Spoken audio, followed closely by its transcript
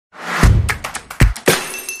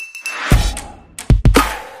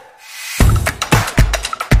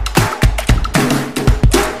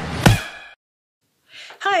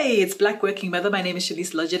Hey, it's Black Working Mother. My name is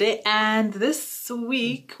Shalise Lojide, and this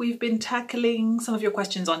week we've been tackling some of your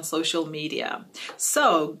questions on social media.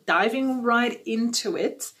 So, diving right into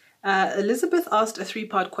it, Elizabeth asked a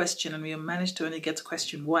three-part question, and we managed to only get to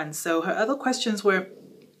question one. So, her other questions were,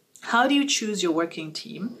 how do you choose your working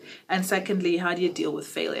team? And secondly, how do you deal with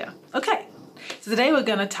failure? Okay, so today we're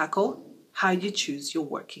going to tackle how you choose your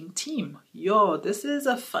working team. This is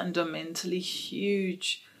a fundamentally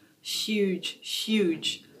huge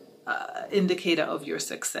indicator of your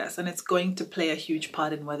success, and it's going to play a huge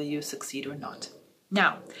part in whether you succeed or not.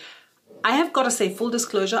 Now, I have got to say, full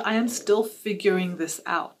disclosure, I am still figuring this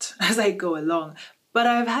out as I go along, but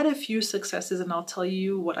I've had a few successes, and I'll tell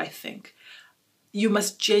you what I think. You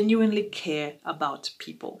must genuinely care about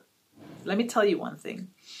people. Let me tell you one thing.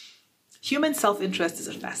 Human self-interest is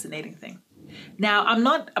a fascinating thing. Now, I'm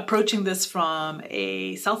not approaching this from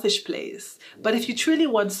a selfish place, but if you truly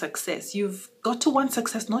want success, you've got to want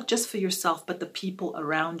success not just for yourself, but the people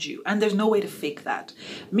around you. And there's no way to fake that.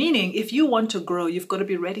 Meaning, if you want to grow, you've got to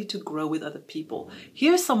be ready to grow with other people.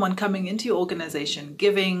 Here's someone coming into your organization,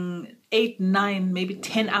 giving 8, 9, maybe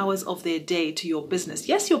 10 hours of their day to your business.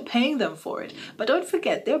 Yes, you're paying them for it, but don't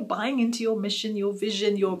forget, they're buying into your mission, your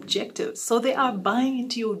vision, your objectives. So they are buying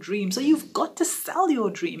into your dream. So you've got to sell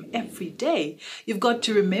your dream every day. You've got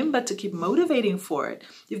to remember to keep motivating for it.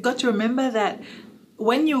 You've got to remember that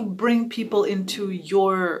when you bring people into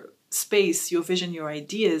your space, your vision, your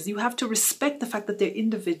ideas, you have to respect the fact that they're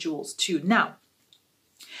individuals too. Now,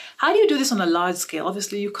 how do you do this on a large scale?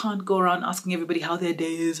 Obviously, you can't go around asking everybody how their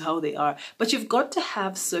day is, how they are, but you've got to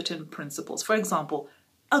have certain principles. For example,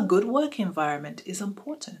 a good work environment is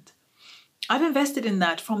important. I've invested in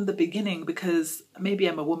that from the beginning because maybe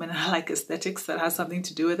I'm a woman and I like aesthetics, that has something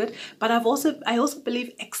to do with it. But I also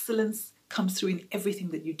believe excellence comes through in everything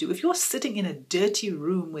that you do. If you're sitting in a dirty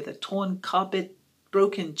room with a torn carpet,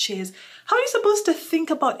 broken chairs, how are you supposed to think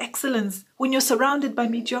about excellence when you're surrounded by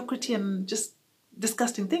mediocrity and just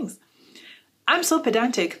disgusting things? I'm so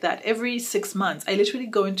pedantic that every 6 months, I literally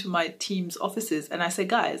go into my team's offices and I say,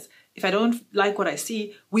 guys, if I don't like what I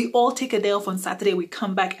see, we all take a day off on Saturday, we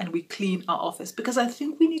come back and we clean our office. Because I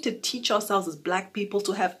think we need to teach ourselves as Black people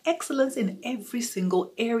to have excellence in every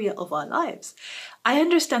single area of our lives. I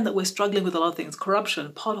understand that we're struggling with a lot of things,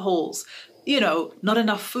 corruption, potholes, not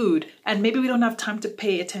enough food, and maybe we don't have time to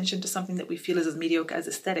pay attention to something that we feel is as mediocre as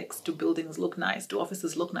aesthetics. Do buildings look nice? Do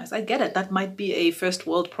offices look nice? I get it. That might be a first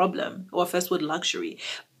world problem or a first world luxury.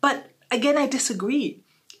 But again, I disagree.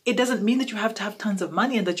 It doesn't mean that you have to have tons of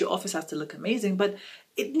money and that your office has to look amazing, but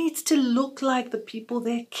it needs to look like the people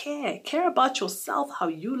there care. Care about yourself, how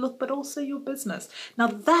you look, but also your business. Now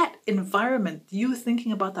that environment, you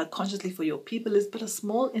thinking about that consciously for your people is but a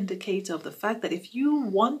small indicator of the fact that if you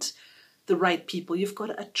want the right people, you've got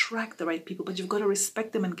to attract the right people, but you've got to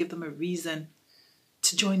respect them and give them a reason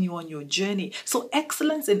to join you on your journey. So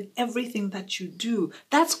excellence in everything that you do.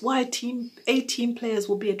 That's why team players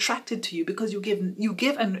will be attracted to you, because you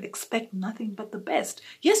give and expect nothing but the best.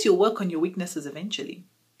 Yes, you'll work on your weaknesses eventually.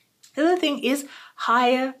 The other thing is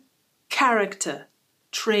hire character,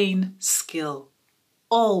 train skill.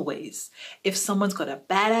 Always. If someone's got a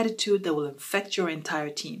bad attitude, that will infect your entire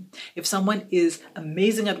team. If someone is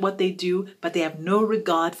amazing at what they do, but they have no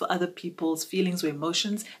regard for other people's feelings or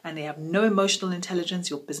emotions, and they have no emotional intelligence,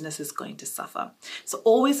 your business is going to suffer. So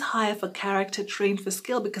always hire for character, train for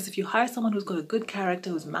skill, because if you hire someone who's got a good character,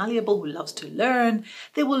 who's malleable, who loves to learn,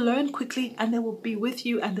 they will learn quickly and they will be with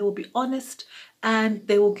you and they will be honest and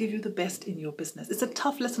they will give you the best in your business. It's a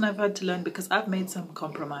tough lesson I've had to learn because I've made some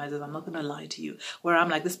compromises, I'm not going to lie to you, where I'm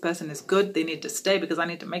like, this person is good, they need to stay because I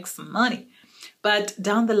need to make some money. But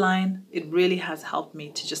down the line, it really has helped me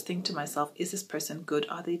to just think to myself, is this person good?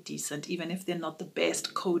 Are they decent? Even if they're not the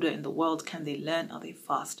best coder in the world, can they learn? Are they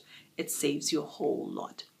fast? It saves you a whole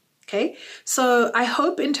lot. Okay, so I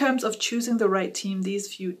hope in terms of choosing the right team,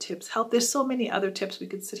 these few tips help. There's so many other tips. We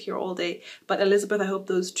could sit here all day. But Elizabeth, I hope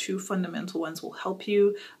those 2 fundamental ones will help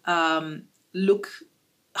you look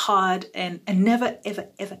hard and never, ever,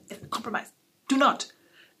 ever, ever compromise. Do not.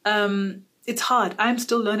 It's hard. I'm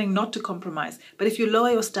still learning not to compromise. But if you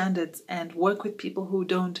lower your standards and work with people who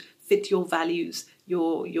don't fit your values,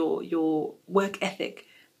 your work ethic,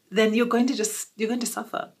 then you're going to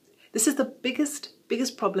suffer. This is the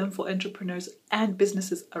biggest problem for entrepreneurs and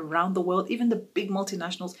businesses around the world. Even the big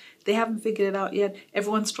multinationals, they haven't figured it out yet.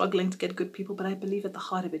 Everyone's struggling to get good people, but I believe at the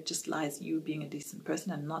heart of it just lies you being a decent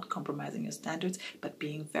person and not compromising your standards, but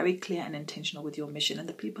being very clear and intentional with your mission, and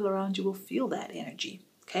the people around you will feel that energy.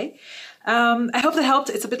 Okay, I hope that helped.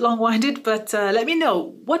 It's a bit long-winded, but let me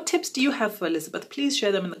know, what tips do you have for Elizabeth? Please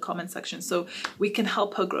share them in the comment section so we can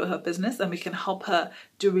help her grow her business and we can help her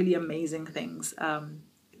do really amazing things,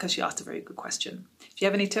 because she asked a very good question. If you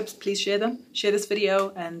have any tips, please share them. Share this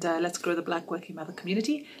video, and let's grow the Black Working Mother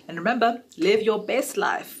community. And remember, live your best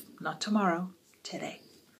life, not tomorrow, today.